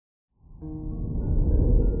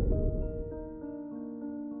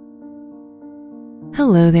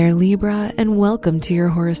Hello there, Libra, and welcome to your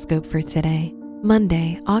horoscope for today,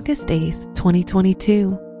 Monday, August 8th,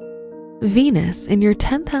 2022. Venus in your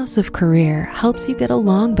 10th house of career helps you get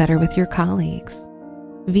along better with your colleagues.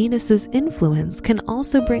 Venus's influence can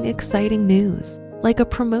also bring exciting news, like a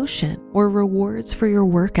promotion or rewards for your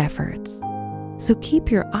work efforts. So keep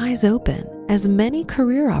your eyes open, as many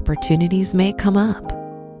career opportunities may come up.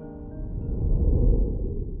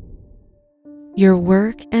 Your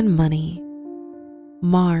work and money.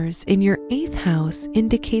 Mars in your 8th house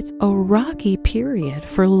indicates a rocky period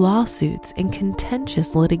for lawsuits and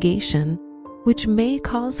contentious litigation, which may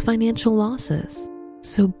cause financial losses,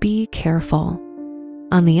 so be careful.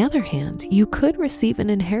 On the other hand, you could receive an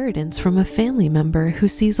inheritance from a family member who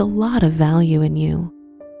sees a lot of value in you.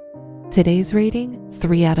 Today's rating,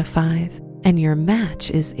 3 out of 5, and your match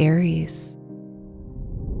is Aries.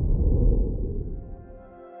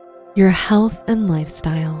 Your health and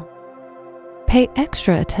lifestyle. Pay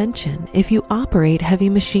extra attention if you operate heavy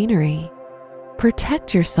machinery.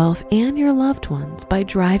 Protect yourself and your loved ones by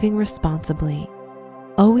driving responsibly.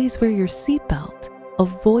 Always wear your seatbelt,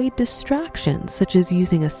 avoid distractions such as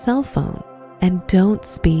using a cell phone, and don't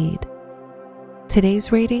speed.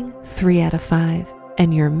 Today's rating, 3 out of 5,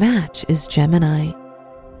 and your match is Gemini.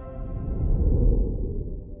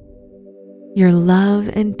 Your love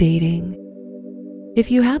and dating. If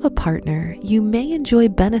you have a partner, you may enjoy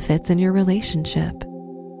benefits in your relationship.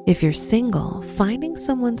 If you're single, finding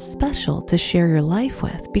someone special to share your life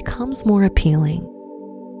with becomes more appealing.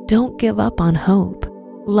 Don't give up on hope.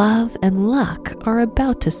 Love and luck are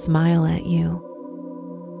about to smile at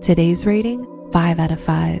you. Today's rating, 5 out of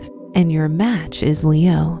 5, and your match is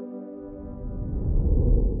Leo.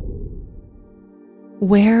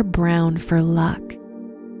 Wear brown for luck.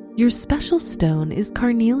 Your special stone is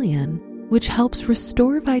carnelian, which helps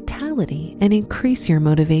restore vitality and increase your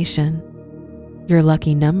motivation. Your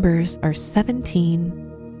lucky numbers are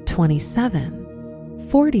 17, 27,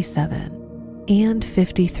 47, and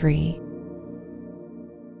 53.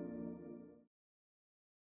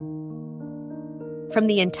 From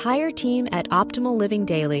the entire team at Optimal Living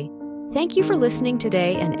Daily, thank you for listening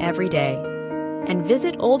today and every day. And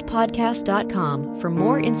visit oldpodcast.com for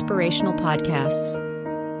more inspirational podcasts.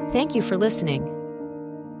 Thank you for listening.